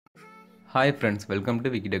Hi friends, welcome to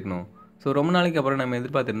Vicky techno. So ரொம்ப நாளைக்கு அப்புறம் நம்ம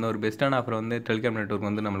எதிர்பார்த்திருந்த ஒரு பெஸ்ட்டான ஆஃபர் வந்து டெலிகாம் நெட்வொர்க்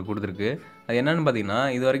வந்து நம்மளுக்கு கொடுத்துருக்கு. அது என்னென்னு பார்த்தீங்கன்னா,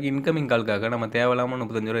 இது வரைக்கும் இன்கமிங் கால்க்காக நம்ம தேவையில்லாமல்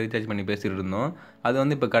 35 ரூபா ரீசார்ஜ் பண்ணி பேசிகிட்டு இருந்தோம். அது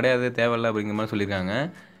வந்து இப்போ கிடையாது, தேவையில்லை அப்படிங்கிற மாதிரி சொல்லியிருக்காங்க.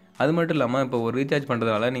 அது மட்டும் இல்லாமல் இப்போ ஒரு ரீசார்ஜ்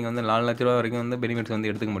பண்ணுறதால நீங்கள் வந்து 4 லட்ச ரூபா வரைக்கும் வந்து பெனிஃபிட்ஸ் வந்து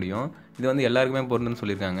எடுத்துக்க முடியும். இது வந்து எல்லாருக்குமே பொருந்துன்னு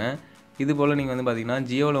சொல்லியிருக்காங்க. இது போல் நீங்கள் வந்து பார்த்தீங்கன்னா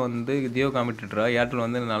ஜியோவில் வந்து ஜியோ காம்படிட்டராக ஏர்டெல்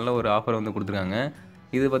வந்து நல்ல ஒரு ஆஃபர் வந்து கொடுத்துருக்காங்க.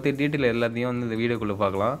 இதை பற்றி டீட்டெயில் எல்லாத்தையும் வந்து இந்த வீடியோக்குள்ளே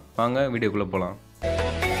பார்க்கலாம். வாங்க வீடியோக்குள்ளே போகலாம்.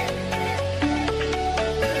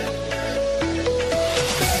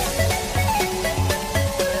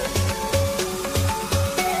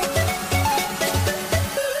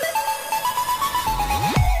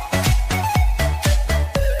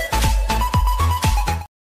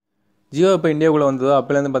 ஜியோ இப்போ இந்தியாவுக்குள்ளே வந்ததோ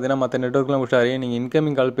அப்போலேருந்து பார்த்தீங்கன்னா மற்ற நெட்வொர்க்லாம் உஷாரி. நீங்கள்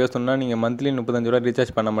இன்கமிங் கால் பேசணும்னா நீங்கள் மந்த்லி 35 ரூபா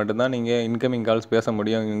ரீசார்ஜ் பண்ண மட்டும்தான் நீங்கள் இன்கமிங் கால்ஸ் பேச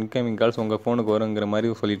முடியும். இன்கமிங் கால்ஸ் உங்கள் ஃபோனுக்கு வருங்கிற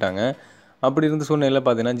மாதிரி சொல்லிட்டாங்க. அப்படி இருந்த சூழ்நிலையில்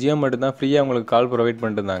பார்த்தீங்கன்னா ஜியோ மட்டும்தான் ஃப்ரீயாக உங்களுக்கு கால் ப்ரொவைட்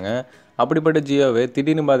பண்ணிட்டு இருந்தாங்க. அப்படிப்பட்ட ஜியோவே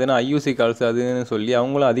திடீர்னு பார்த்தீங்கன்னா ஐயூசி கால்ஸ் அதுன்னு சொல்லி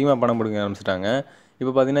அவங்களும் அதிகமாக பணம் கொடுக்க ஆரம்பிச்சிட்டாங்க.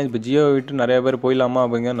 இப்போ பார்த்தீங்கன்னா இப்போ ஜியோவை விட்டு நிறைய பேர் போயிடலாமா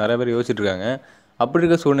அப்படிங்கிற நிறைய பேர் யோசிச்சுட்டு இருக்காங்க. அப்படி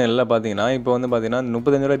இருக்க சூழ்நிலையில் பார்த்தீங்கன்னா இப்போ வந்து பார்த்தீங்கன்னா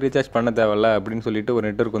 35 ரூபா ரீசார்ஜ் பண்ண தேவையில்ல அப்படின்னு சொல்லிட்டு ஒரு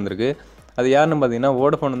நெட்வொர்க் வந்திருக்கு. அது யாருன்னு பார்த்தீங்கன்னா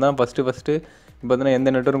வோடஃபோன் தான் ஃபஸ்ட்டு இப்போ பார்த்தீங்கன்னா எந்த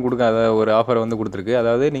நெட்வொர்க்கும் கொடுக்காத ஒரு ஆஃபரை வந்து கொடுத்துருக்கு.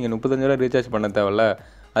 அதாவது நீங்கள் 35 ரூபா ரீசார்ஜ் பண்ண தேவையில்ல,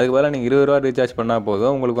 அதுக்கு பதிலாக நீங்கள் 20 ரூபா ரீசார்ஜ் பண்ணால்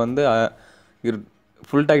போதும், உங்களுக்கு வந்து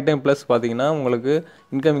ஃபுல் டாக் டைம் ப்ளஸ் பார்த்தீங்கன்னா உங்களுக்கு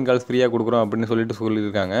இன்கமிங் கால்ஸ் ஃப்ரீயாக கொடுக்குறோம் அப்படின்னு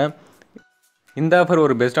சொல்லியிருக்காங்க. இந்த ஆஃபர்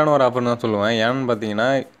ஒரு பெஸ்ட்டான ஒரு ஆஃபர் தான் சொல்லுவேன். ஏன்னு பார்த்தீங்கன்னா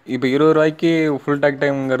இப்போ 20 ரூபாய்க்கு ஃபுல் டாக்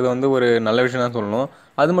டைம்ங்கிறது வந்து ஒரு நல்ல விஷயம் தான் சொல்லணும்.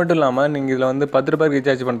 அது மட்டும் இல்லாமல் நீங்கள் இதில் வந்து 10 ரூபாய்க்கு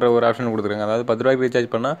ரீசார்ஜ் பண்ணுற ஒரு ஆப்ஷன் கொடுத்துருக்காங்க. அதாவது 10 ரூபாய்க்கு ரீசார்ஜ்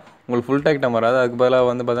பண்ணால் உங்களுக்கு ஃபுல் டாக் டைம் வராது, அதுக்கு பதிலாக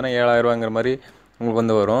வந்து பார்த்தீங்கன்னா 7000 ரூபாங்கிற மாதிரி உங்களுக்கு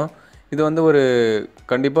வந்து வரும். இது வந்து ஒரு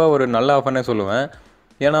கண்டிப்பாக ஒரு நல்ல ஆஃபர்னே சொல்லுவேன்.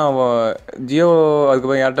 ஏன்னா ஜியோ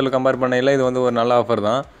அதுக்கப்புறம் ஏர்டெல் கம்பேர் பண்ணையில் இது வந்து ஒரு நல்ல ஆஃபர்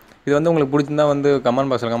தான். இது வந்து உங்களுக்கு பிடிச்சிருந்தா வந்து கமெண்ட்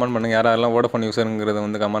பாக்ஸில் கமெண்ட் பண்ணுங்கள். யாரெல்லாம் வோடஃபோன் யூஸருங்கிறத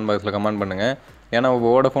வந்து கமெண்ட் பாக்ஸில் கமெண்ட் பண்ணுங்கள். ஏன்னா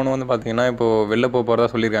வோடஃபோன் வந்து பார்த்தீங்கன்னா இப்போது வெளில போகிறதா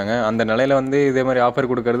சொல்லியிருக்காங்க. அந்த நிலையில் வந்து இதே மாதிரி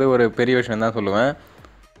ஆஃபர் கொடுக்கறது ஒரு பெரிய விஷயம் தான் சொல்லுவேன்.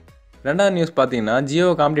 ரெண்டாவது நியூஸ் பார்த்தீங்கன்னா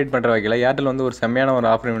ஜியோவை காம்படிட் பண்ணுற வகையில் ஏர்டெல் வந்து ஒரு செம்மையான ஒரு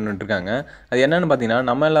ஆஃபர் பண்ணிட்டுருக்காங்க. அது என்னென்னு பார்த்தீங்கன்னா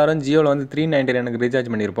நம்ம எல்லோரும் ஜியோவில் வந்து 399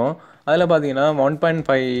 ரீசார்ஜ் பண்ணியிருப்போம். அதில் பார்த்தீங்கன்னா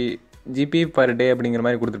 1.5 GB பர் டே அப்படிங்கிற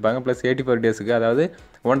மாதிரி கொடுத்துருப்பாங்க. ப்ளஸ் 84 டேஸுக்கு, அதாவது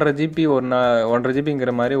 1.5 GB 1.5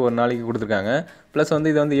 GBங்கிற மாதிரி ஒரு நாளைக்கு கொடுத்துருக்காங்க. ப்ளஸ் வந்து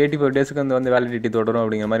இது வந்து 84 டேஸுக்கு வந்து வேலிடிட்டி தொடரும்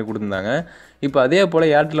அப்படிங்கிற மாதிரி கொடுத்துருந்தாங்க. இப்போ அதே போல்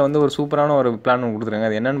ஏர்டெல் வந்து ஒரு சூப்பரான ஒரு பிளான் கொடுத்துருக்காங்க.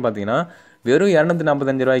 அது என்னென்னு பார்த்தீங்கன்னா வெறும்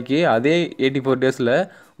 245 ரூபாய்க்கு அதே 84 டேஸில்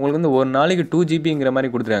உங்களுக்கு வந்து ஒரு நாளைக்கு 2 GBங்கிற மாதிரி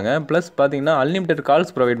கொடுத்துருக்காங்க. ப்ளஸ் பார்த்தீங்கன்னா அன்லிமிட்டட்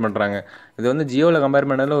கால்ஸ் ப்ரொவைட் பண்ணுறாங்க. இது வந்து ஜியோவில் கம்பேர்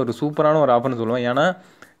பண்ணதில் ஒரு சூப்பரான ஒரு ஆஃபர்னு சொல்லுவேன். ஏன்னா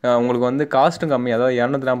உங்களுக்கு வந்து காஸ்ட்டும் கம்மி. அதாவது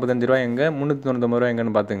 245 ரூபா எங்கே 399 ரூபா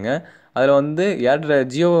எங்கன்னு பார்த்துங்க. அதில் வந்து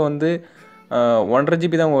ஜியோவை வந்து 1.5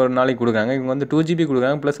 GB தான் ஒரு நாளைக்கு கொடுக்குறாங்க. இவங்க வந்து 2 GB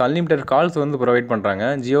கொடுக்குறாங்க. ப்ளஸ் அன்லிமிட்டட் கால்ஸ் வந்து ப்ரொவைட் பண்ணுறாங்க.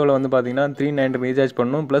 ஜியோவில் வந்து பார்த்தீங்கன்னா 390 ரீசார்ஜ்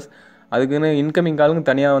பண்ணணும். ப்ளஸ் அதுக்குன்னு இன்கமிங் காலுக்கு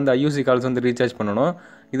தனியாக வந்து ஐயூசி கால்ஸ் வந்து ரீசார்ஜ் பண்ணணும்.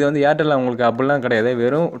 இது வந்து ஏர்டெல் உங்களுக்கு அப்படிலாம் கிடையாது.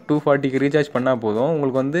 வெறும் 240க்கு ரீசார்ஜ் பண்ணால் போதும்,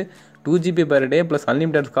 உங்களுக்கு வந்து 2 GB per day plus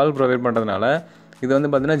unlimited கால் ப்ரொவைட் பண்ணுறதுனால இது வந்து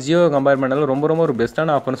பார்த்தீங்கன்னா ஜியோ கம்பேர் பண்ணதில் ரொம்ப ஒரு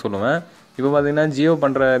பெஸ்ட்டான ஆஃபர்னு சொல்லுவேன். இப்போ பார்த்தீங்கன்னா ஜியோ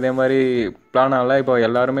பண்ணுற இதே மாதிரி பிளானால் இப்போ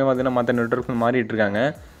எல்லாருமே பார்த்தீங்கன்னா மற்ற நெட்வொர்க்ஸ் மாறிட்டு இருக்காங்க.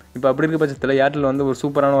 இப்போ அப்படி இருக்க பட்சத்தில் ஏர்டெல் வந்து ஒரு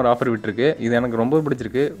சூப்பரான ஒரு ஆஃபர் விட்டுருக்கு. இது எனக்கு ரொம்ப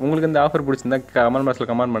பிடிச்சிருக்கு. உங்களுக்கு இந்த ஆஃபர் பிடிச்சிருந்தா கமெண்ட் பாக்ஸில்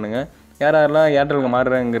கமெண்ட் பண்ணுங்கள். யாரெல்லாம் ஏர்டெலுக்கு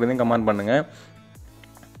மாறுறங்கிறதையும் கமெண்ட் பண்ணுங்கள்.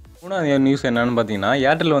 மூணாவது நியூஸ் என்னென்னு பார்த்தீங்கன்னா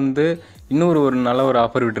ஏர்டெல் வந்து இன்னொரு நல்ல ஒரு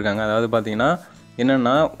ஆஃபர் விட்டுருக்காங்க. அதாவது பார்த்தீங்கன்னா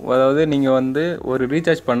என்னென்னா, அதாவது நீங்கள் வந்து ஒரு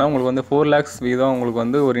ரீசார்ஜ் பண்ணால் உங்களுக்கு வந்து 4 lakhs வீதம் உங்களுக்கு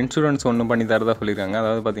வந்து ஒரு இன்சூரன்ஸ் ஒன்று பண்ணி தரதா சொல்லியிருக்காங்க.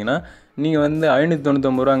 அதாவது பார்த்தீங்கன்னா நீங்கள் வந்து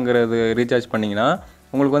 599 ரூபாங்கிறது ரீசார்ஜ் பண்ணிங்கன்னா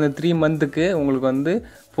உங்களுக்கு வந்து 3 மந்த்துக்கு உங்களுக்கு வந்து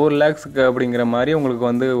 4 lakhs அப்படிங்கிற மாதிரி உங்களுக்கு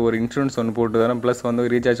வந்து ஒரு இன்சூரன்ஸ் ஒன்று போட்டு தரேன். ப்ளஸ் வந்து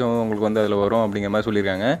ரீசார்ஜும் உங்களுக்கு வந்து அதில் வரும் அப்படிங்கிற மாதிரி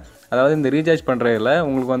சொல்லியிருக்காங்க. அதாவது இந்த ரீசார்ஜ் பண்ணுறதில்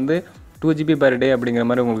உங்களுக்கு வந்து 2 GB பர் டே அப்படிங்கிற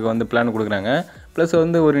மாதிரி உங்களுக்கு வந்து பிளான் கொடுக்குறாங்க. ப்ளஸ்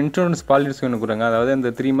வந்து ஒரு இன்சூரன்ஸ் பாலிசி ஒன்று கொடுக்குறாங்க. அதாவது இந்த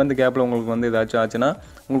 3 மந்த் கேப்பில் உங்களுக்கு வந்து ஏதாச்சும் ஆச்சுன்னா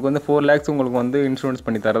உங்களுக்கு வந்து 4 lakhs உங்களுக்கு வந்து இன்சூரன்ஸ்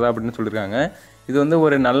பண்ணி தரதா அப்படின்னு சொல்லியிருக்காங்க. இது வந்து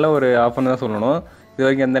ஒரு நல்ல ஒரு ஆஃபர்னு தான் சொல்லணும். இது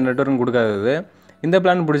வரைக்கும் எந்த நெட்வொர்க்கும் கொடுக்காதது. இந்த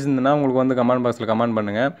பிளான் பிடிச்சிருந்துன்னா உங்களுக்கு வந்து கமெண்ட் பாக்ஸில் கமெண்ட்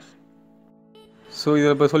பண்ணுங்கள். ஸோ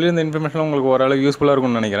இதில் இப்போ சொல்லியிருந்த இன்ஃபர்மேஷன் உங்களுக்கு ஓரளவு யூஸ்ஃபுல்லாக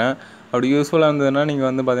இருக்கும்னு நினைக்கிறேன். அப்படி யூஸ்ஃபுல்லாக இருந்ததுன்னா நீங்கள்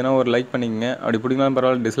வந்து பார்த்தீங்கன்னா ஒரு லைக் பண்ணிக்கங்க. அப்படி பிடிக்கலாம்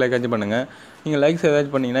பரவாயில்ல, டிஸ்லைக் ஆச்சும் பண்ணுங்கள். நீங்கள் லைக்ஸ்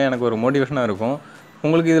ஏதாச்சும் பண்ணிங்கன்னா எனக்கு ஒரு மோட்டிவேஷனாக இருக்கும்.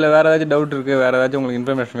 உங்களுக்கு இதில் வேறு ஏதாச்சும் டவுட் இருக்குது, வேறு ஏதாச்சும் உங்களுக்கு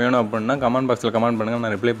இன்ஃபர்மேஷன் வேணும் அப்படின்னா கமெண்ட் பாக்ஸில் கமெண்ட் பண்ணுங்கள்,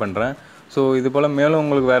 நான் ரிப்ளை பண்ணுறேன். ஸோ இது போல் மேலும்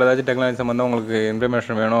உங்களுக்கு வேறு ஏதாச்சும் டெக்னாலஜி சம்மந்தம் உங்களுக்கு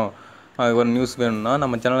இன்ஃபர்மேஷன் வேணும், ஒரு நியூஸ் வேணும்னா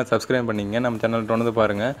நம்ம சேனலை சப்ஸ்கிரைப் பண்ணிங்க. நம்ம சேனல் தொடர்ந்து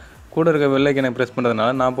பாருங்கள். கூட இருக்க பெல் ஐக்கனை ப்ரெஸ்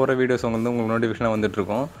பண்ணுறதுனால நான் போகிற வீடியோஸ் வந்து உங்களுக்கு நோட்டிஃபிகேஷனாக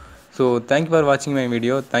வந்துட்டுருக்கும். ஸோ தேங்க்யூ ஃபார் வாட்சிங் my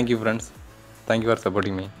video. Thank you friends. Thank you for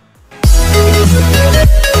supporting me.